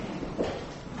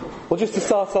Well, just to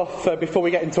start off, before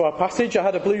we get into our passage, I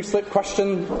had a blue slip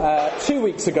question 2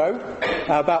 weeks ago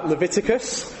about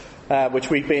Leviticus, which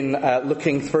we've been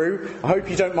looking through. I hope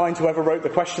you don't mind whoever wrote the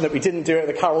question that we didn't do at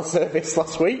the carol service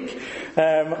last week.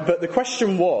 But the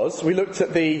question was, we looked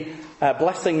at the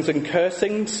blessings and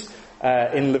cursings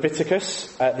in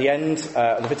Leviticus at the end,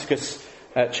 Leviticus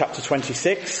chapter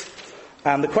 26.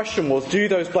 And the question was, do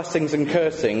those blessings and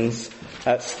cursings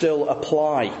still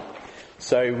apply?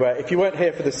 So if you weren't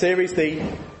here for the series, at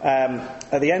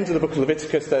the end of the book of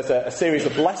Leviticus there's a series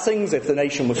of blessings if the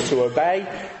nation was to obey,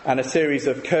 and a series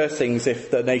of cursings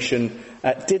if the nation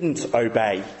didn't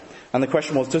obey. And the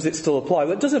question was, does it still apply?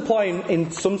 Well, it does apply in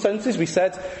some senses. We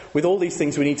said with all these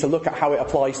things we need to look at how it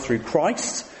applies through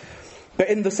Christ. But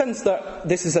in the sense that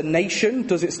this is a nation,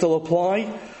 does it still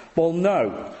apply? Well,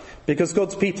 no. Because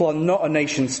God's people are not a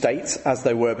nation state as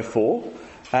they were before.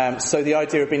 So the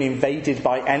idea of being invaded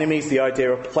by enemies, the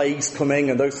idea of plagues coming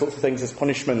and those sorts of things as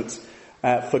punishment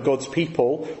for God's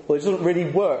people, well, it doesn't really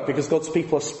work because God's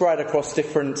people are spread across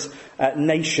different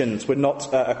nations. We're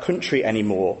not a country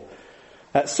anymore.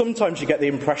 Sometimes you get the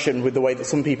impression with the way that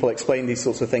some people explain these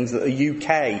sorts of things that the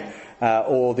UK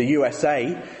or the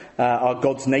USA are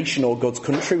God's nation or God's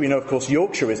country. We know, of course,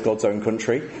 Yorkshire is God's own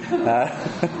country.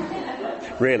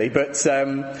 Really, but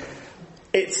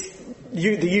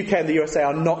the UK and the USA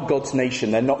are not God's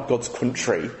nation, they're not God's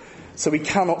country. So we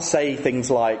cannot say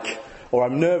things like, or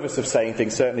I'm nervous of saying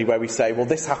things certainly where we say, well,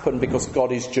 this happened because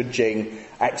God is judging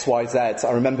X, Y, Z.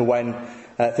 I remember when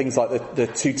things like the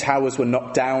two towers were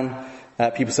knocked down,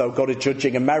 people say, oh, God is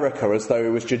judging America as though he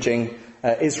was judging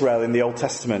Israel in the Old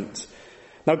Testament.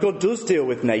 Now, God does deal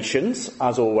with nations,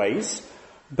 as always,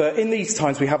 but in these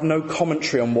times we have no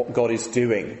commentary on what God is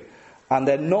doing. And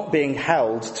they're not being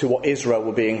held to what Israel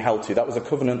were being held to. That was a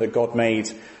covenant that God made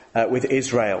with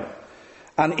Israel.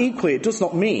 And equally, it does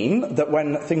not mean that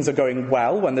when things are going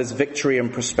well, when there's victory and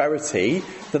prosperity,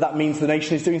 that means the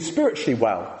nation is doing spiritually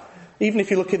well. Even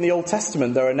if you look in the Old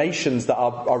Testament, there are nations that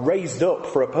are raised up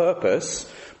for a purpose,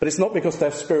 but it's not because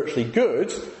they're spiritually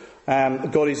good.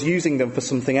 God is using them for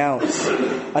something else.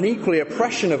 And equally,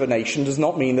 oppression of a nation does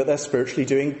not mean that they're spiritually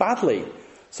doing badly.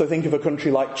 So think of a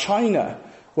country like China,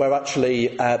 where actually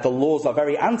the laws are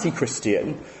very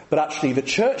anti-Christian, but actually the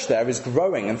church there is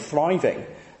growing and thriving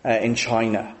in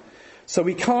China. So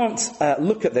we can't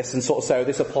look at this and sort of say, oh,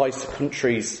 this applies to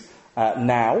countries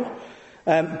now.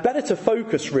 Better to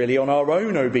focus really on our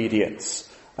own obedience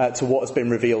to what has been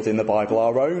revealed in the Bible,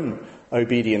 our own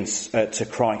obedience to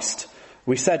Christ.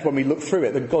 We said when we looked through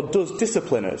it that God does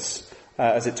discipline us,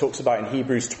 as it talks about in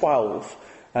Hebrews 12.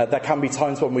 There can be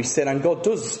times when we sin, and God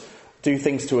does do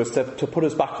things to us to put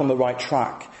us back on the right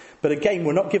track. But again,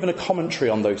 we're not given a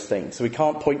commentary on those things. So we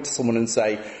can't point to someone and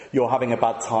say, you're having a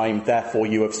bad time, therefore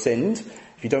you have sinned.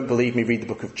 If you don't believe me, read the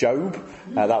book of Job.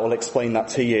 That will explain that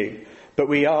to you. But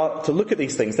we are to look at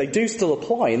these things. They do still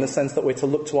apply in the sense that we're to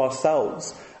look to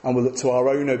ourselves and we look to our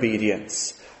own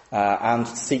obedience and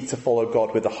seek to follow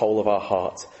God with the whole of our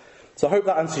heart. So I hope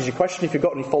that answers your question. If you've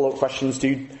got any follow-up questions,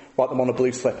 do write them on a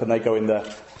blue slip and they go in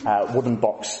the wooden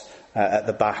box at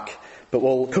the back. But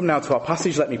we'll come now to our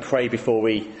passage. Let me pray before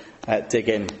we dig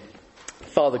in.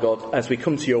 Father God, as we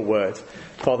come to your word,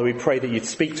 Father, we pray that you'd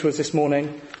speak to us this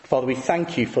morning. Father, we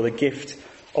thank you for the gift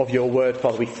of your word.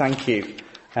 Father, we thank you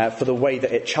for the way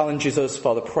that it challenges us.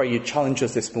 Father, pray you challenge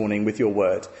us this morning with your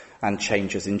word and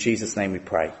change us. In Jesus' name we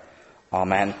pray.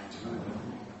 Amen.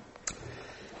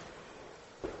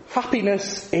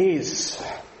 Happiness is.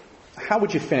 How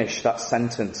would you finish that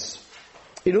sentence?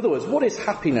 In other words, what is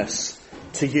happiness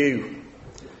to you?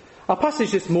 Our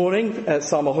passage this morning,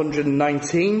 Psalm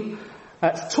 119,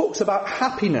 talks about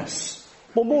happiness.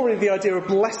 Well, more in the idea of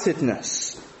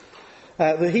blessedness.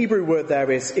 The Hebrew word there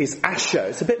is asher.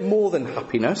 It's a bit more than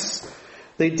happiness.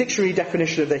 The dictionary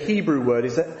definition of the Hebrew word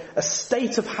is a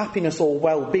state of happiness or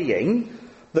well-being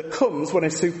that comes when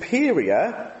a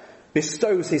superior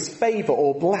bestows his favour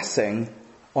or blessing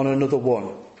on another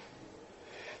one.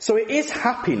 So it is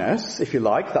happiness, if you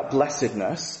like, that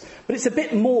blessedness, but it's a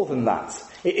bit more than that.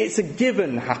 It's a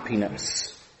given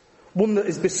happiness, one that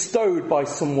is bestowed by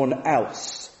someone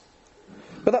else.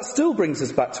 But that still brings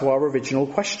us back to our original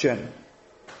question.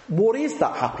 What is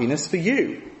that happiness for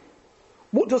you?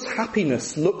 What does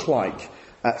happiness look like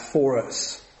for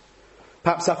us?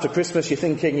 Perhaps after Christmas you're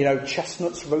thinking,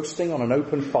 chestnuts roasting on an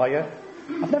open fire.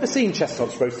 I've never seen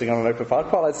chestnuts roasting on an open fire. I'd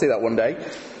quite like to see that one day.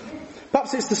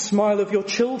 Perhaps it's the smile of your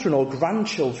children or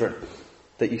grandchildren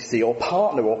that you see, or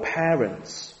partner or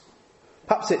parents.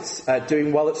 Perhaps it's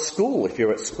doing well at school if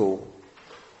you're at school.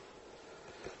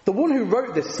 The one who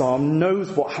wrote this psalm knows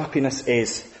what happiness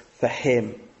is for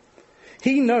him.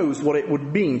 He knows what it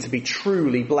would mean to be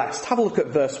truly blessed. Have a look at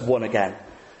verse 1 again.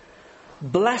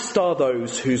 Blessed are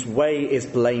those whose way is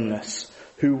blameless,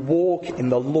 who walk in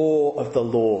the law of the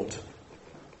Lord.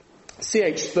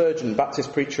 C.H. Spurgeon,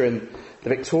 Baptist preacher in the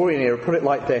Victorian era, put it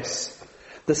like this.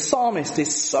 The psalmist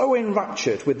is so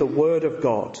enraptured with the word of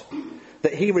God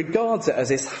that he regards it as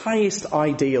his highest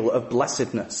ideal of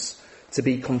blessedness, to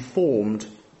be conformed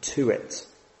to it.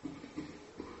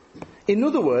 In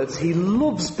other words, he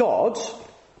loves God,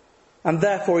 and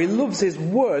therefore he loves his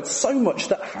word so much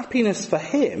that happiness for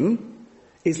him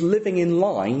is living in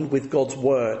line with God's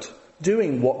word,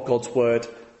 doing what God's word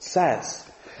says.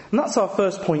 And that's our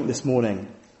first point this morning.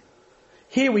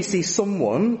 Here we see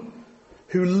someone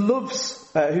who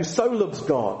so loves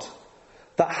God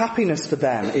that happiness for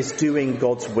them is doing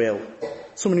God's will.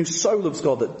 Someone who so loves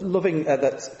God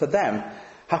that for them,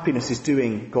 happiness is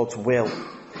doing God's will.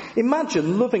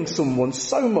 Imagine loving someone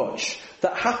so much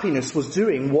that happiness was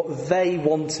doing what they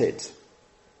wanted.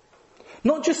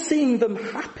 Not just seeing them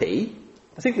happy.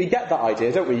 I think we get that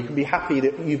idea, don't we? You can be happy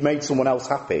that you've made someone else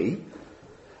happy.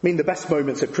 I mean, the best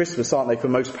moments at Christmas, aren't they, for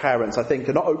most parents, I think,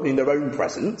 are not opening their own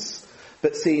presents,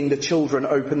 but seeing the children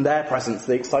open their presents,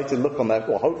 the excited look on their,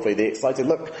 well, hopefully the excited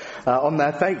look on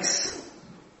their face.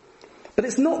 But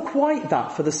it's not quite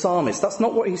that for the psalmist. That's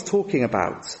not what he's talking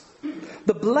about.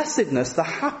 The blessedness, the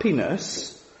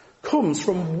happiness, comes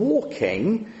from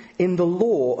walking in the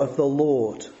law of the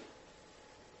Lord.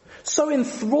 So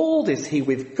enthralled is he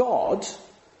with God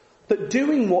that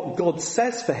doing what God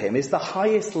says for him is the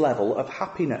highest level of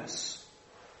happiness.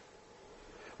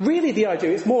 Really the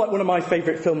idea, it's more like one of my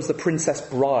favourite films, The Princess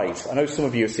Bride. I know some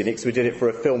of you have seen it because we did it for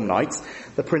a film night,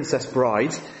 The Princess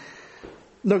Bride.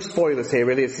 No spoilers here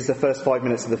really, this is the first 5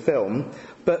 minutes of the film.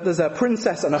 But there's a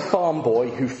princess and a farm boy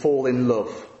who fall in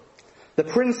love. The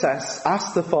princess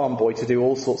asks the farm boy to do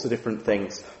all sorts of different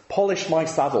things. Polish my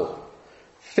saddle.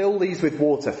 Fill these with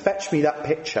water. Fetch me that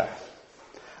pitcher.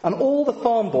 And all the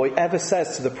farm boy ever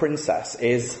says to the princess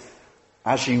is,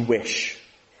 as you wish.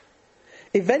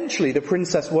 Eventually the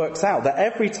princess works out that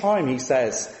every time he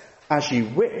says, as you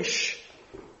wish,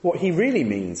 what he really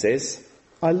means is,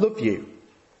 I love you.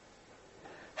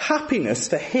 Happiness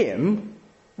for him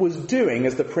was doing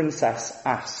as the princess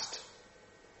asked.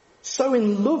 So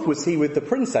in love was he with the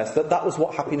princess that was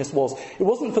what happiness was. It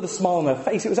wasn't for the smile on her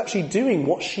face, it was actually doing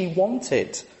what she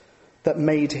wanted that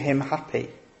made him happy.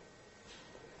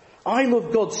 I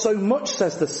love God so much,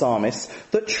 says the psalmist,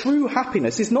 that true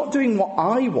happiness is not doing what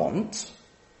I want,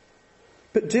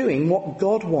 but doing what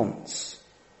God wants.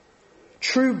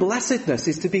 True blessedness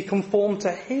is to be conformed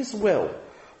to his will,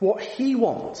 what he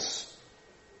wants.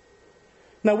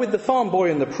 Now with the farm boy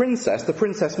and the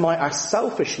princess might ask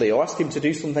selfishly or ask him to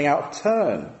do something out of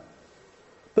turn.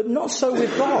 But not so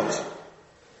with God.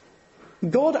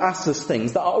 God asks us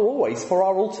things that are always for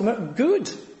our ultimate good.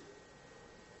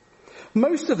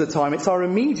 Most of the time it's our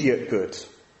immediate good.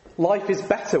 Life is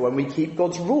better when we keep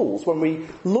God's rules, when we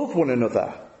love one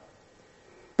another.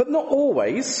 But not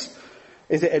always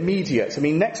is it immediate. I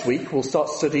mean, next week we'll start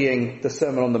studying the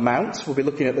Sermon on the Mount. We'll be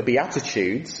looking at the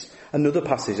Beatitudes, another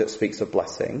passage that speaks of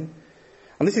blessing.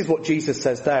 And this is what Jesus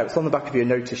says there. It's on the back of your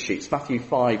notice sheets, Matthew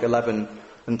 5, 11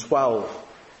 and 12.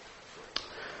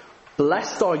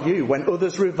 Blessed are you when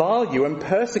others revile you and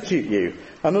persecute you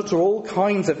and utter all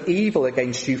kinds of evil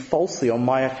against you falsely on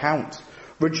my account.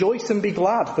 Rejoice and be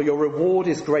glad, for your reward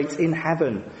is great in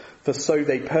heaven, for so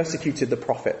they persecuted the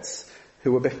prophets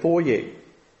who were before you.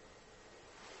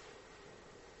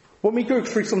 When we go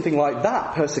through something like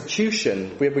that,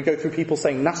 persecution, we go through people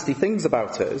saying nasty things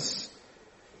about us,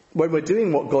 when we're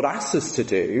doing what God asks us to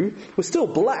do, we're still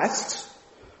blessed,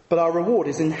 but our reward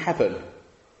is in heaven,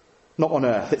 not on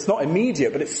earth. It's not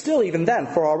immediate, but it's still even then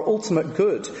for our ultimate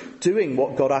good, doing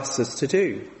what God asks us to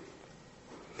do.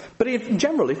 But in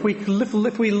general, if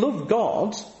we love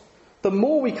God, the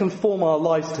more we conform our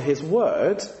lives to his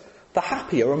word, the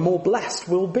happier and more blessed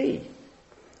we'll be.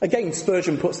 Again,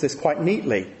 Spurgeon puts this quite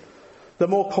neatly. The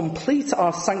more complete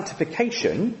our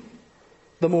sanctification,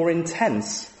 the more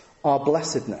intense our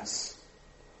blessedness.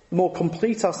 The more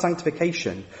complete our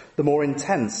sanctification, the more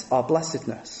intense our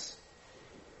blessedness.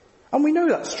 And we know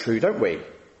that's true, don't we?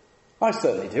 I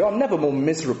certainly do. I'm never more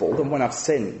miserable than when I've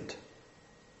sinned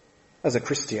as a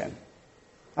Christian.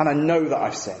 And I know that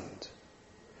I've sinned.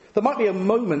 There might be a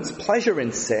moment's pleasure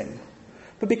in sin,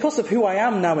 but because of who I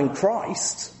am now in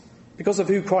Christ, because of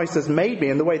who Christ has made me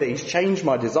and the way that he's changed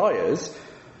my desires,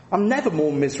 I'm never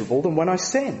more miserable than when I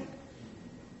sin.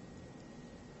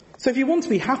 So if you want to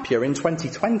be happier in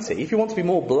 2020, if you want to be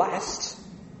more blessed,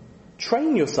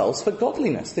 train yourselves for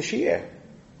godliness this year.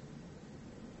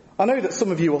 I know that some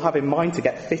of you will have in mind to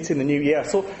get fit in the new year.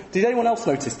 So, did anyone else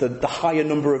notice the higher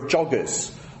number of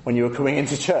joggers when you were coming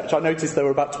into church? I noticed there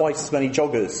were about twice as many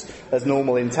joggers as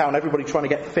normal in town. Everybody trying to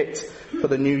get fit for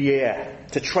the new year,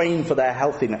 to train for their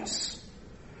healthiness.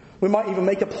 We might even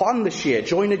make a plan this year.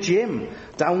 Join a gym,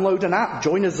 download an app,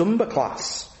 join a Zumba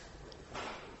class.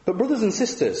 But brothers and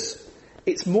sisters,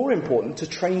 it's more important to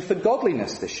train for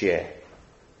godliness this year.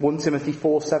 1 Timothy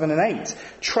 4, 7 and 8.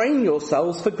 Train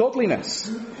yourselves for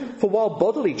godliness. For while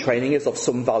bodily training is of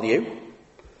some value,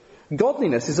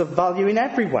 godliness is of value in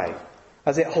every way,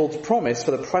 as it holds promise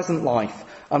for the present life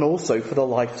and also for the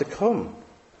life to come.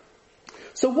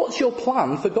 So what's your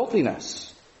plan for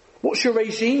godliness? What's your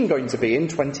regime going to be in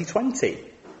 2020?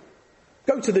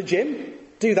 Go to the gym.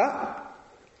 Do that.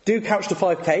 Do Couch to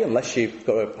 5K, unless you've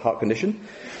got a heart condition.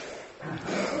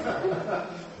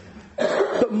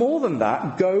 But more than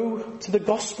that, go to the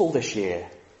gospel this year.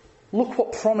 Look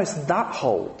what promise that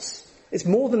holds. It's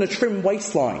more than a trim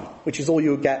waistline, which is all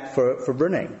you'll get for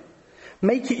running.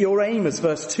 Make it your aim, as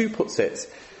verse 2 puts it,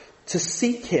 to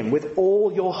seek him with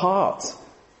all your heart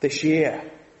this year.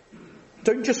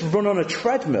 Don't just run on a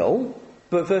treadmill,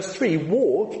 but verse 3,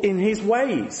 walk in his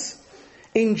ways.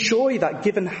 Enjoy that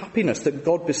given happiness that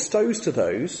God bestows to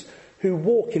those who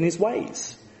walk in his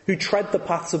ways, who tread the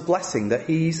paths of blessing that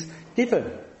he's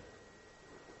given.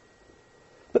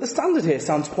 But the standard here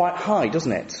sounds quite high,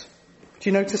 doesn't it? Do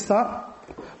you notice that?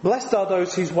 Blessed are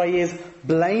those whose way is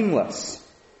blameless,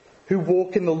 who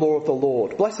walk in the law of the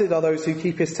Lord. Blessed are those who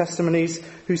keep his testimonies,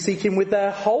 who seek him with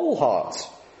their whole heart,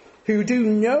 who do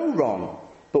no wrong,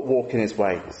 but walk in his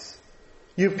ways.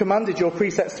 You've commanded your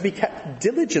precepts to be kept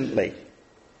diligently.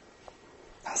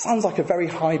 That sounds like a very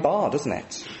high bar, doesn't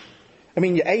it? I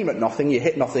mean, you aim at nothing, you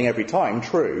hit nothing every time,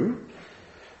 true.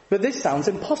 But this sounds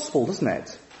impossible, doesn't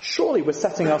it? Surely we're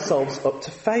setting ourselves up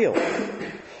to fail.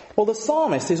 Well, the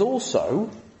psalmist is also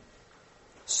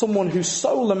someone who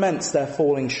so laments their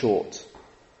falling short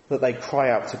that they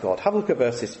cry out to God. Have a look at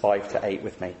verses 5 to 8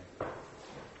 with me.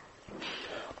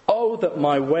 Oh, that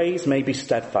my ways may be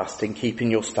steadfast in keeping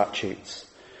your statutes.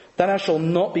 Then I shall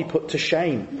not be put to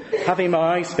shame, having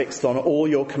my eyes fixed on all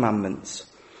your commandments.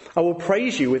 I will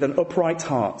praise you with an upright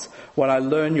heart when I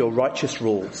learn your righteous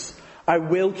rules. I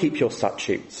will keep your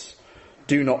statutes.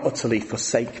 Do not utterly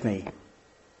forsake me.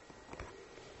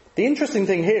 The interesting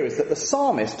thing here is that the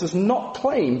psalmist does not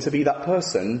claim to be that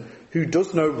person who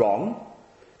does no wrong,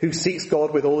 who seeks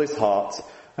God with all his heart,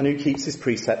 and who keeps his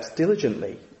precepts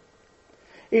diligently.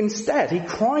 Instead, he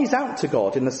cries out to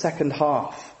God in the second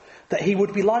half that he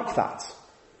would be like that.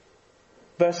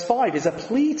 Verse 5 is a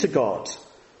plea to God.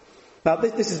 Now,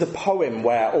 this is the poem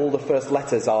where all the first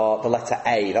letters are the letter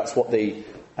A. That's what the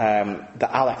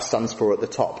Aleph stands for at the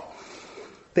top.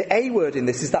 The A word in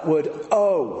this is that word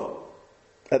O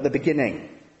at the beginning.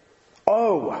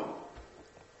 O.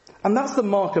 And that's the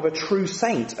mark of a true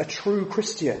saint, a true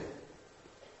Christian.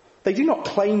 They do not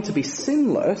claim to be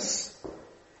sinless.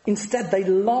 Instead, they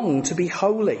long to be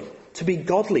holy, to be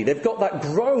godly. They've got that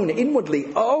groan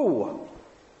inwardly, oh!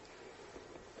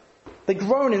 They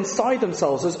groan inside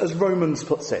themselves, as Romans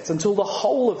puts it, until the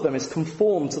whole of them is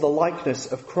conformed to the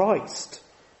likeness of Christ.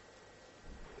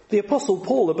 The Apostle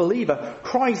Paul, a believer,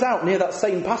 cries out near that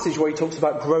same passage where he talks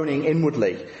about groaning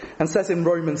inwardly, and says in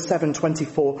Romans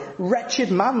 7:24,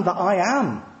 "Wretched man that I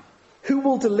am, who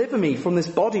will deliver me from this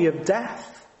body of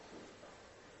death?"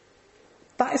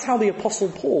 That is how the Apostle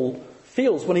Paul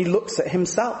feels when he looks at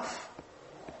himself.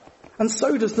 And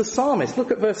so does the psalmist.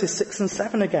 Look at verses 6 and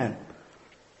 7 again.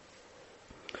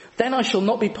 Then I shall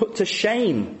not be put to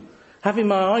shame, having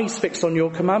my eyes fixed on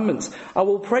your commandments. I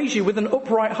will praise you with an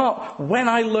upright heart when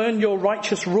I learn your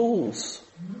righteous rules.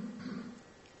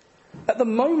 At the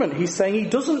moment, he's saying he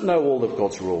doesn't know all of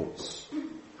God's rules.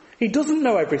 He doesn't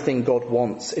know everything God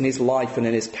wants in his life and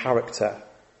in his character.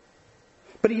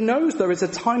 But he knows there is a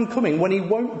time coming when he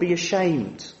won't be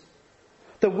ashamed.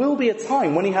 There will be a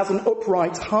time when he has an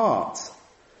upright heart.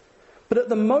 But at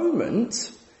the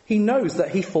moment, he knows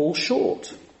that he falls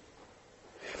short.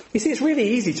 You see, it's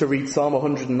really easy to read Psalm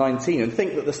 119 and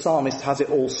think that the psalmist has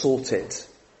it all sorted.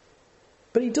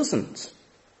 But he doesn't.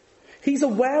 He's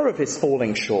aware of his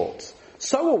falling short.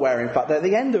 So aware, in fact, that at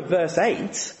the end of verse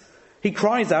 8, he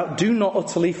cries out, "Do not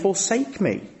utterly forsake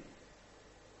me."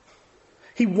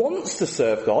 He wants to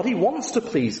serve God, he wants to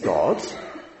please God,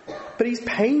 but he's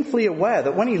painfully aware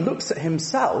that when he looks at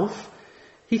himself,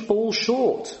 he falls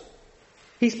short.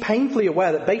 He's painfully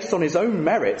aware that based on his own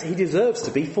merit, he deserves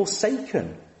to be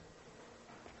forsaken.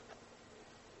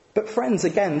 But friends,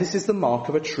 again, this is the mark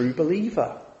of a true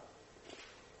believer.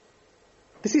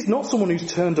 This is not someone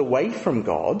who's turned away from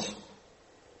God,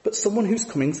 but someone who's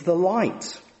coming to the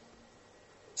light.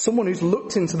 Someone who's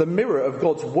looked into the mirror of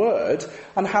God's word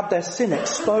and had their sin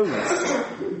exposed.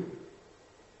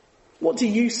 What do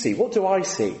you see? What do I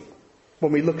see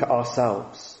when we look at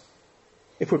ourselves?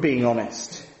 If we're being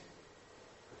honest.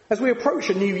 As we approach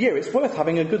a new year, it's worth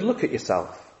having a good look at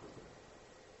yourself.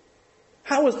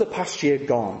 How has the past year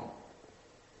gone?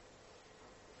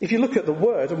 If you look at the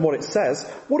word and what it says,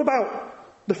 what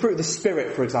about the fruit of the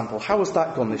Spirit, for example? How has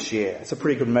that gone this year? It's a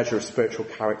pretty good measure of spiritual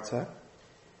character.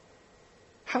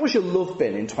 How has your love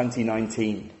been in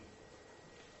 2019?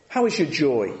 How is your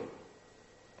joy?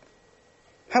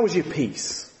 How is your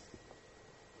peace?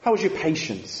 How is your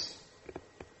patience?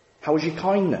 How is your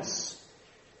kindness?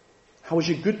 How is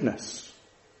your goodness?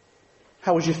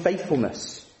 How is your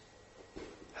faithfulness?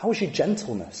 How is your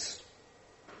gentleness?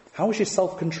 How is your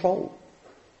self-control?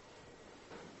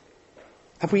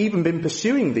 Have we even been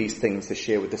pursuing these things this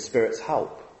year with the Spirit's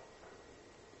help?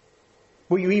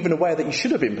 Were you even aware that you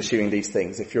should have been pursuing these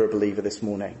things if you're a believer this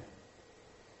morning?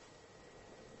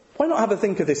 Why not have a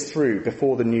think of this through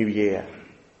before the new year?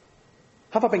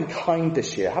 Have I been kind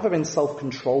this year? Have I been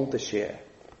self-controlled this year?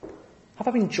 Have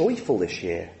I been joyful this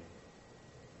year?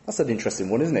 That's an interesting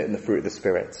one, isn't it, in the fruit of the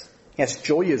Spirit? Yes,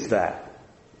 joy is there.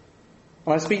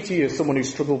 And I speak to you as someone who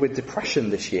struggled with depression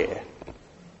this year.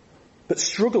 But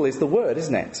struggle is the word,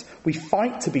 isn't it? We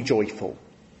fight to be joyful.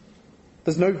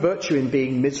 There's no virtue in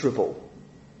being miserable.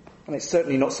 And it's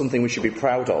certainly not something we should be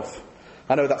proud of.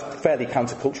 I know that's fairly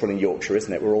countercultural in Yorkshire,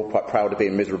 isn't it? We're all quite proud of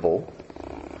being miserable.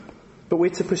 But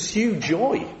we're to pursue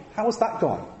joy. How has that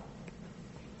gone?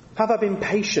 Have I been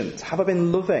patient? Have I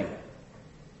been loving?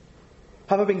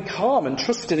 Have I been calm and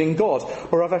trusted in God?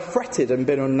 Or have I fretted and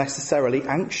been unnecessarily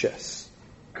anxious?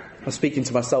 I'm speaking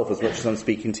to myself as much as I'm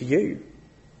speaking to you.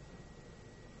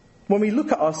 When we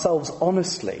look at ourselves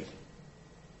honestly,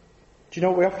 do you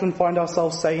know what we often find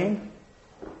ourselves saying?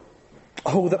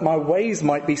 Oh, that my ways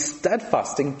might be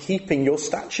steadfast in keeping your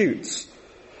statutes.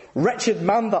 Wretched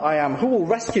man that I am, who will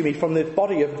rescue me from the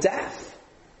body of death?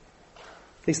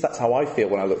 At least that's how I feel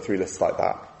when I look through lists like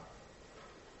that.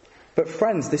 But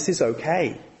friends, this is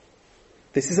okay.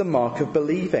 This is a mark of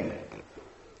believing.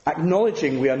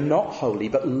 Acknowledging we are not holy,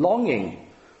 but longing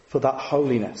for that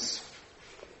holiness.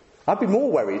 I'd be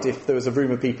more worried if there was a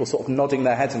room of people sort of nodding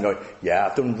their heads and going, yeah,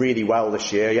 I've done really well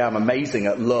this year. Yeah, I'm amazing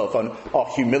at love and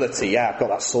humility. Yeah, I've got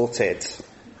that sorted.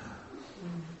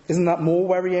 Isn't that more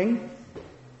worrying?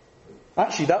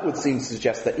 Actually, that would seem to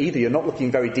suggest that either you're not looking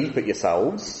very deep at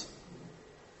yourselves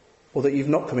or that you've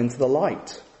not come into the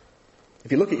light.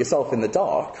 If you look at yourself in the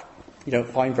dark, you don't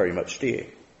find very much, do you?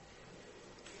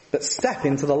 But step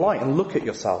into the light and look at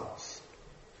yourselves.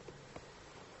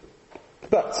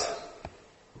 But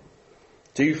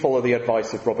do you follow the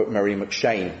advice of Robert Murray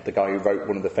McCheyne, the guy who wrote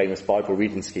one of the famous Bible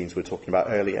reading schemes we were talking about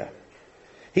earlier?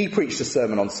 He preached a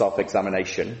sermon on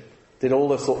self-examination, did all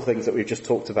the sort of things that we've just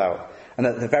talked about. And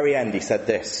at the very end he said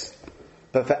this: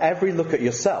 but for every look at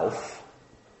yourself,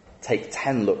 take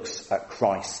 10 looks at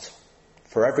Christ.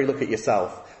 For every look at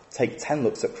yourself, take 10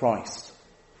 looks at Christ.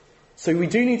 So we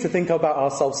do need to think about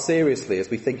ourselves seriously as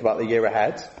we think about the year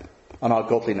ahead and our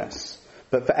godliness.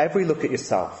 But for every look at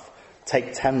yourself,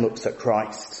 take 10 looks at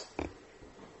Christ.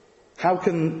 How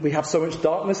can we have so much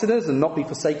darkness in us and not be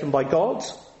forsaken by God?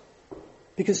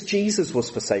 Because Jesus was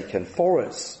forsaken for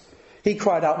us. He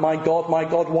cried out, my God,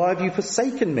 why have you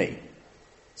forsaken me?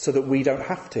 So that we don't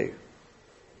have to.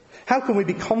 How can we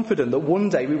be confident that one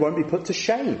day we won't be put to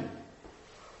shame?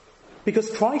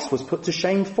 Because Christ was put to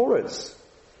shame for us.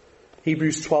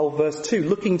 Hebrews 12 verse 2,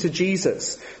 looking to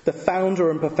Jesus, the founder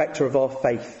and perfecter of our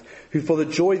faith, who for the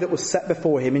joy that was set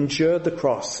before him endured the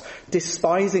cross,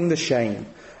 despising the shame,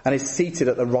 and is seated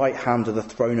at the right hand of the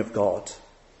throne of God.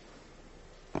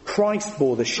 Christ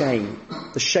bore the shame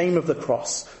of the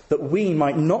cross, that we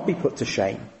might not be put to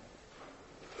shame.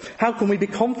 How can we be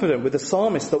confident with the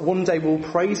psalmist that one day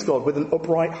we'll praise God with an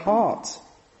upright heart?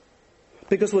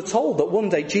 Because we're told that one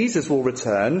day Jesus will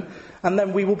return and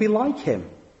then we will be like him.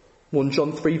 1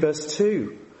 John 3 verse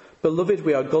 2. Beloved,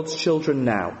 we are God's children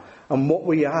now, and what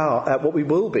we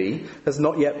will be has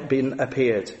not yet been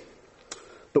appeared.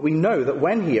 But we know that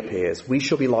when he appears, we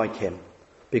shall be like him,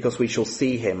 because we shall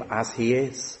see him as he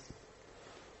is.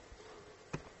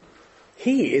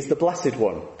 He is the blessed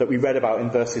one that we read about in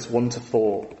verses 1 to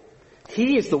 4.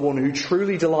 He is the one who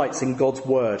truly delights in God's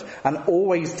word and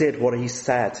always did what he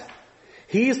said.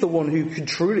 He is the one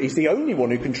he's the only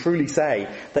one who can truly say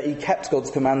that he kept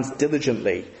God's commands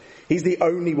diligently. He's the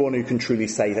only one who can truly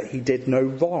say that he did no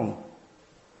wrong.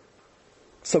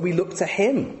 So we look to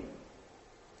him.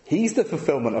 He's the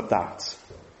fulfillment of that.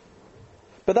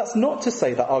 But that's not to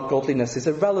say that our godliness is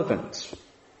irrelevant.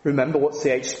 Remember what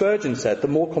C.H. Spurgeon said, the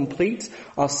more complete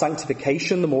our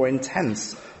sanctification, the more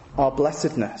intense our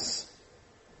blessedness.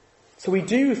 So we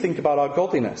do think about our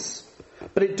godliness,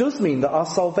 but it does mean that our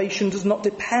salvation does not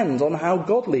depend on how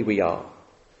godly we are.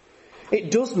 It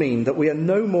does mean that we are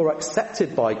no more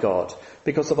accepted by God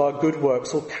because of our good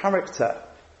works or character.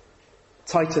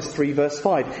 Titus 3 verse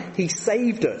 5, he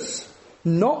saved us,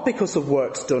 not because of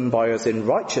works done by us in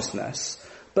righteousness,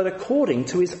 but according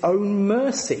to his own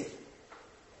mercy.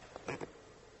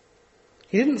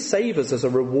 He didn't save us as a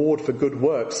reward for good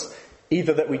works,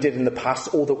 either that we did in the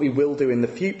past or that we will do in the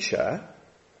future.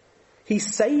 He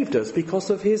saved us because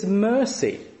of his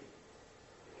mercy.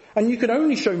 And you can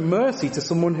only show mercy to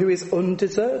someone who is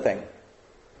undeserving.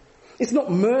 It's not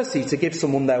mercy to give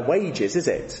someone their wages, is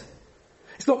it?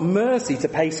 It's not mercy to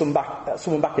pay someone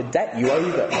back a debt you owe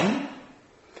them.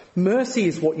 Mercy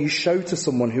is what you show to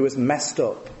someone who has messed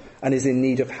up and is in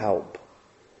need of help.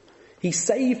 He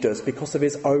saved us because of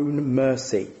his own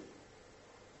mercy.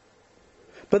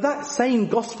 But that same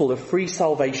gospel of free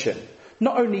salvation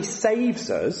not only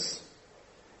saves us,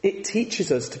 it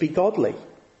teaches us to be godly.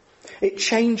 It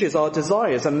changes our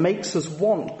desires and makes us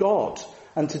want God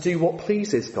and to do what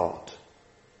pleases God.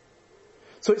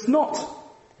 So it's not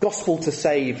gospel to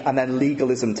save and then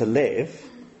legalism to live.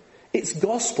 It's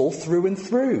gospel through and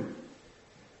through.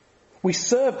 We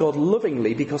serve God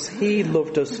lovingly because he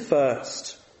loved us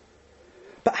first.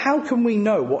 But how can we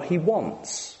know what he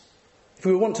wants? If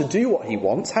we want to do what he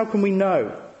wants, how can we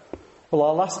know? Well,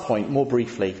 our last point, more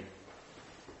briefly.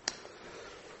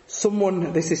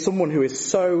 This is someone who is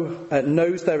so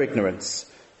knows their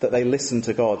ignorance that they listen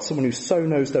to God. Someone who so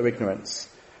knows their ignorance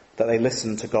that they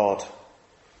listen to God.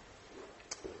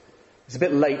 It's a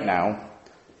bit late now,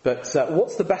 but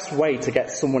what's the best way to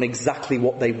get someone exactly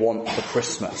what they want for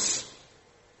Christmas?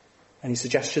 Any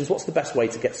suggestions? What's the best way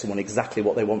to get someone exactly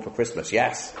what they want for Christmas?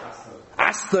 Yes.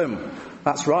 Ask them.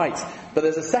 That's right. But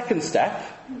there's a second step.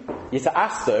 You're to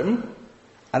ask them,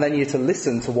 and then you're to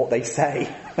listen to what they say.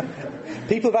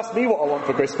 People have asked me what I want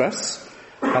for Christmas,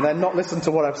 and then not listen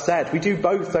to what I've said. We do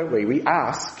both, don't we? We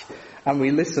ask, and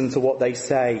we listen to what they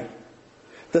say.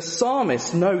 The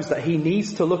psalmist knows that he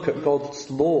needs to look at God's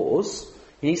laws,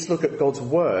 he needs to look at God's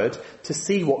word to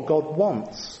see what God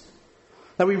wants.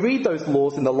 Now we read those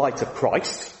laws in the light of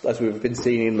Christ, as we've been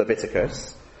seeing in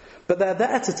Leviticus, but they're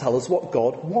there to tell us what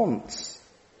God wants.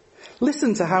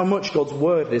 Listen to how much God's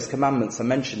word and his commandments are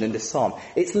mentioned in this psalm.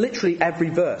 It's literally every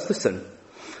verse. Listen.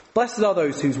 Blessed are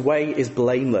those whose way is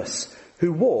blameless,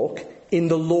 who walk in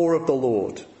the law of the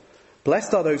Lord.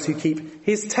 Blessed are those who keep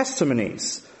his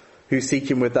testimonies, who seek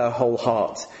him with their whole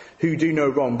heart, who do no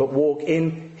wrong but walk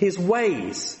in his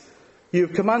ways. You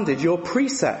have commanded your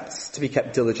precepts to be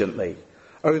kept diligently.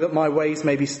 Oh, that my ways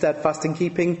may be steadfast in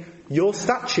keeping your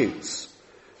statutes.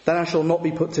 Then I shall not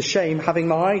be put to shame, having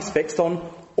my eyes fixed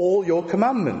on all your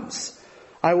commandments.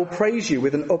 I will praise you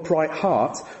with an upright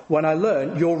heart when I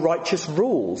learn your righteous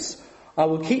rules. I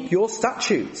will keep your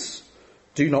statutes.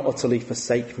 Do not utterly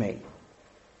forsake me.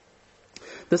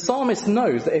 The psalmist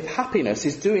knows that if happiness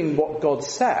is doing what God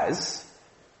says,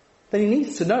 then he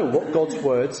needs to know what God's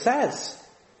word says.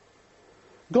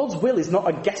 God's will is not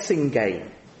a guessing game.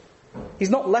 He's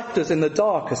not left us in the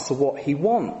dark as to what he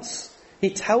wants.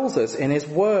 He tells us in his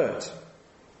word.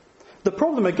 The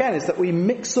problem again is that we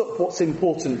mix up what's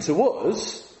important to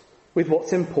us with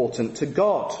what's important to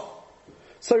God.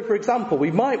 So for example, we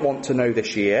might want to know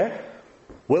this year,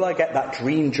 will I get that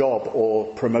dream job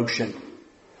or promotion?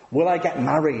 Will I get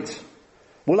married?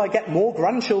 Will I get more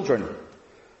grandchildren?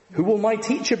 Who will my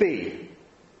teacher be?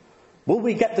 Will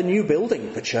we get the new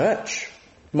building for church?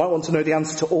 You might want to know the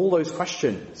answer to all those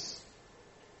questions.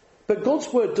 But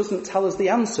God's word doesn't tell us the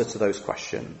answer to those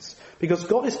questions, because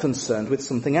God is concerned with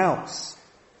something else.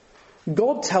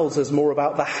 God tells us more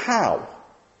about the how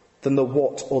than the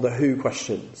what or the who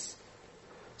questions.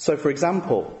 So for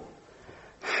example,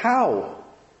 how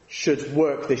should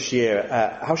work this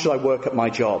year? How should I work at my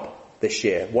job this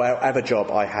year, wherever job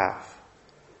I have?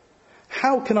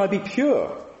 How can I be pure,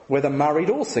 whether married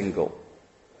or single?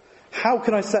 How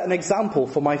can I set an example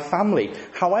for my family,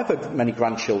 however many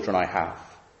grandchildren I have?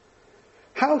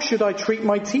 How should I treat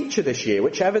my teacher this year,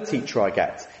 whichever teacher I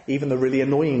get, even the really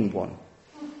annoying one?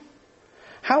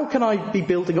 How can I be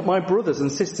building up my brothers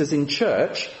and sisters in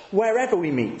church, wherever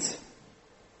we meet?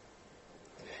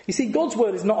 You see, God's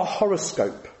word is not a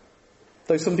horoscope,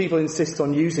 though some people insist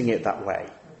on using it that way.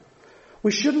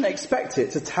 We shouldn't expect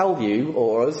it to tell you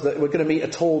or us that we're going to meet a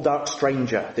tall, dark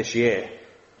stranger this year.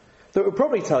 Though it would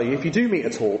probably tell you if you do meet a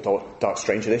tall, dark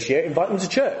stranger this year, invite them to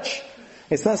church.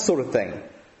 It's that sort of thing.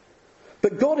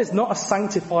 But God is not a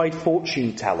sanctified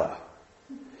fortune teller.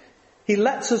 He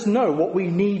lets us know what we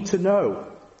need to know,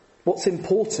 what's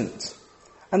important.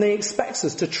 And he expects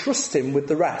us to trust him with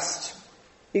the rest.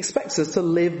 He expects us to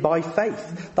live by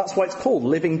faith. That's why it's called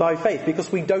living by faith,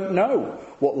 because we don't know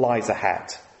what lies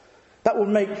ahead. That would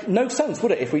make no sense,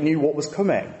 would it, if we knew what was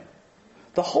coming?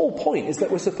 The whole point is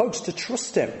that we're supposed to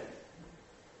trust him.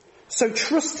 So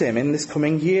trust him in this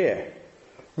coming year.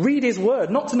 Read his word,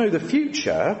 not to know the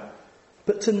future,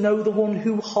 but to know the one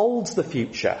who holds the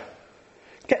future.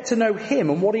 Get to know him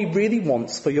and what he really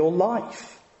wants for your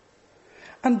life.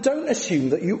 And don't assume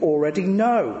that you already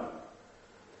know.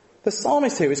 The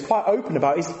psalmist here is quite open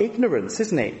about his ignorance,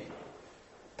 isn't he?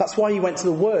 That's why he went to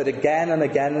the word again and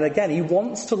again and again. He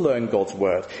wants to learn God's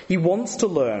word. He wants to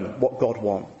learn what God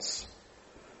wants.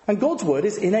 And God's word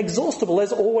is inexhaustible.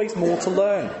 There's always more to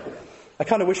learn. I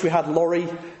kind of wish we had Laurie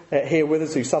here with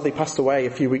us, who sadly passed away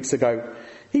a few weeks ago.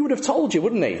 He would have told you,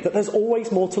 wouldn't he, that there's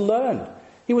always more to learn.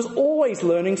 He was always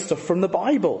learning stuff from the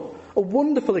Bible. A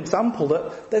wonderful example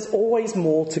that there's always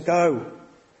more to go.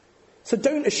 So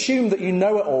don't assume that you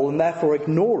know it all and therefore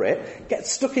ignore it. Get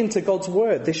stuck into God's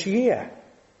word this year.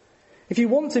 If you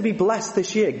want to be blessed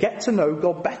this year, get to know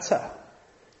God better.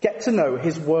 Get to know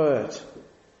his word.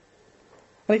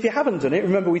 And if you haven't done it,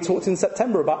 remember we talked in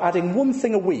September about adding one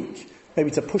thing a week,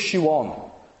 maybe to push you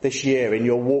on this year in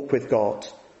your walk with God.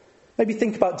 Maybe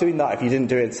think about doing that if you didn't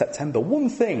do it in September. One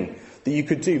thing that you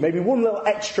could do, maybe one little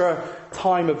extra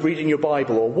time of reading your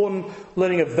Bible, or one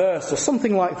learning a verse or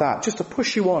something like that, just to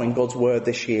push you on in God's word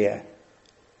this year.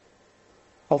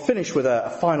 I'll finish with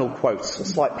a final quote, a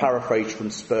slight paraphrase from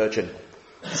Spurgeon.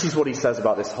 This is what he says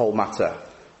about this whole matter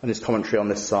and his commentary on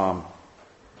this psalm.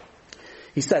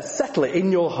 He says, "Settle it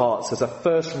in your hearts as a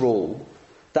first rule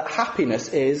that happiness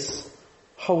is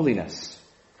holiness,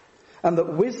 and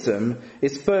that wisdom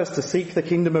is first to seek the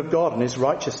kingdom of God and his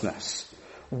righteousness.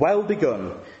 Well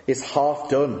begun is half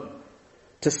done.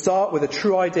 To start with a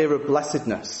true idea of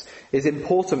blessedness is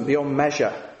important beyond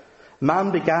measure.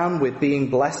 Man began with being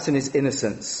blessed in his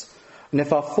innocence, and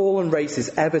if our fallen race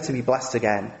is ever to be blessed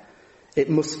again, it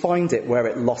must find it where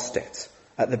it lost it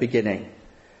at the beginning,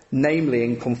 namely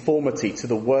in conformity to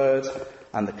the word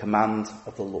and the command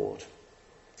of the Lord."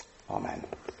 Amen.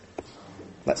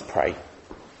 Let's pray.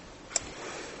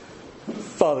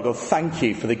 Father God, thank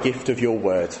you for the gift of your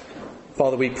word.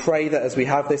 Father, we pray that as we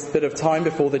have this bit of time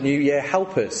before the new year,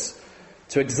 help us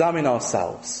to examine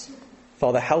ourselves.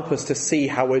 Father, help us to see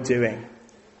how we're doing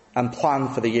and plan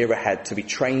for the year ahead to be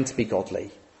trained to be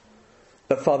godly.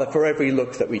 But Father, for every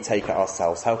look that we take at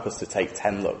ourselves, help us to take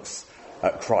 10 looks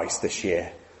at Christ this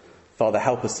year. Father,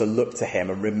 help us to look to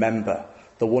him and remember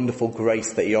the wonderful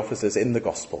grace that he offers us in the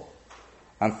gospel.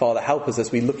 And Father, help us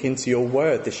as we look into your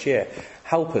word this year.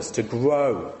 Help us to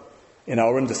grow in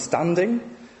our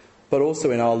understanding, but also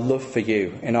in our love for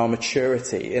you, in our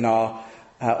maturity, in our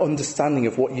understanding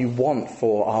of what you want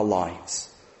for our lives.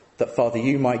 That, Father,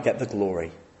 you might get the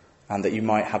glory and that you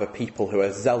might have a people who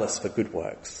are zealous for good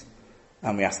works.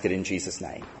 And we ask it in Jesus'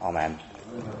 name. Amen.